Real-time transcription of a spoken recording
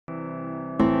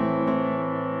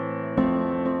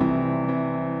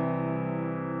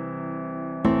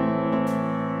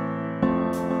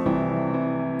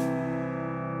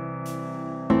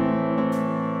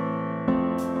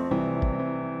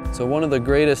So one of the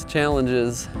greatest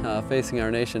challenges facing our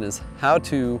nation is how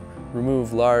to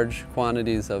remove large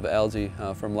quantities of algae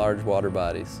from large water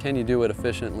bodies. Can you do it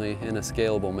efficiently in a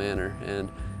scalable manner? And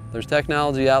there's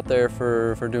technology out there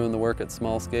for doing the work at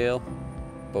small scale,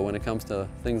 but when it comes to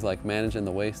things like managing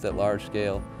the waste at large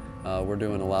scale, we're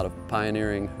doing a lot of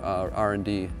pioneering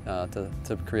R&D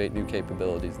to create new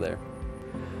capabilities there.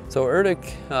 So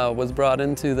ERDC was brought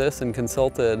into this and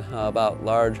consulted about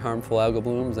large harmful algal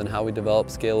blooms and how we develop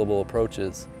scalable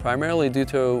approaches. Primarily due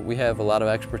to we have a lot of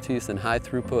expertise in high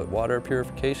throughput water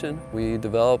purification. We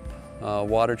develop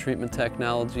water treatment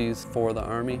technologies for the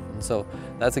Army. So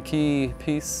that's a key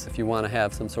piece if you want to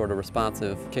have some sort of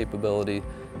responsive capability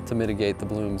to mitigate the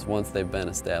blooms once they've been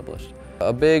established.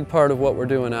 A big part of what we're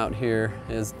doing out here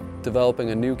is developing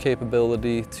a new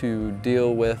capability to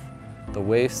deal with the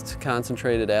waste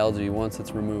concentrated algae once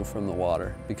it's removed from the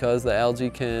water. Because the algae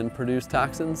can produce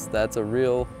toxins, that's a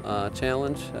real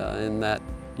challenge in that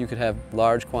you could have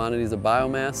large quantities of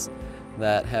biomass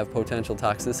that have potential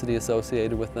toxicity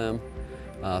associated with them.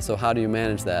 So how do you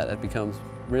manage that? It becomes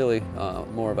really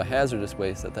more of a hazardous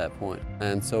waste at that point.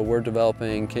 And so we're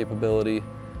developing capability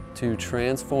to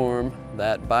transform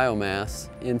that biomass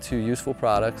into useful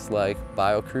products like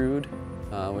biocrude,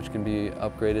 which can be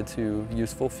upgraded to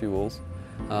useful fuels,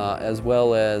 as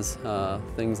well as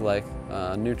things like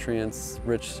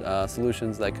nutrients-rich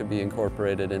solutions that could be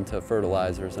incorporated into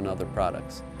fertilizers and other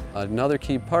products. Another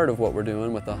key part of what we're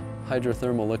doing with the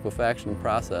hydrothermal liquefaction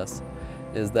process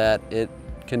is that it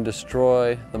can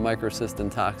destroy the microcystin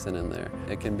toxin in there.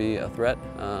 It can be a threat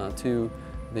to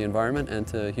the environment and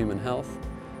to human health.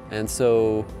 And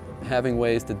so having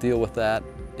ways to deal with that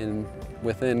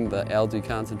within the algae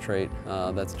concentrate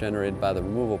that's generated by the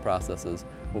removal processes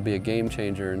will be a game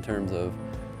changer in terms of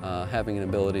having an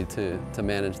ability to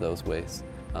manage those wastes.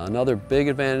 Another big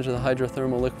advantage of the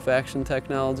hydrothermal liquefaction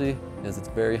technology is it's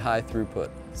very high throughput.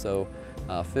 So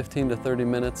 15 to 30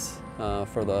 minutes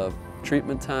for the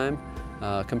treatment time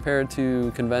compared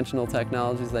to conventional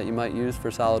technologies that you might use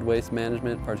for solid waste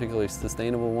management, particularly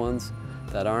sustainable ones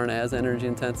that aren't as energy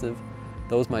intensive.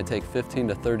 Those might take 15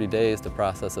 to 30 days to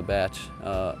process a batch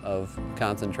of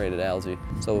concentrated algae.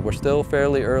 So we're still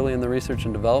fairly early in the research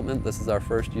and development. This is our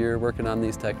first year working on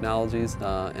these technologies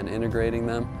and integrating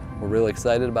them. We're really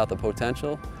excited about the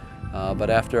potential, but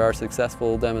after our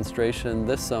successful demonstration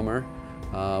this summer,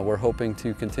 we're hoping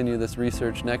to continue this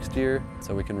research next year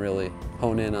so we can really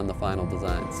hone in on the final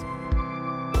designs.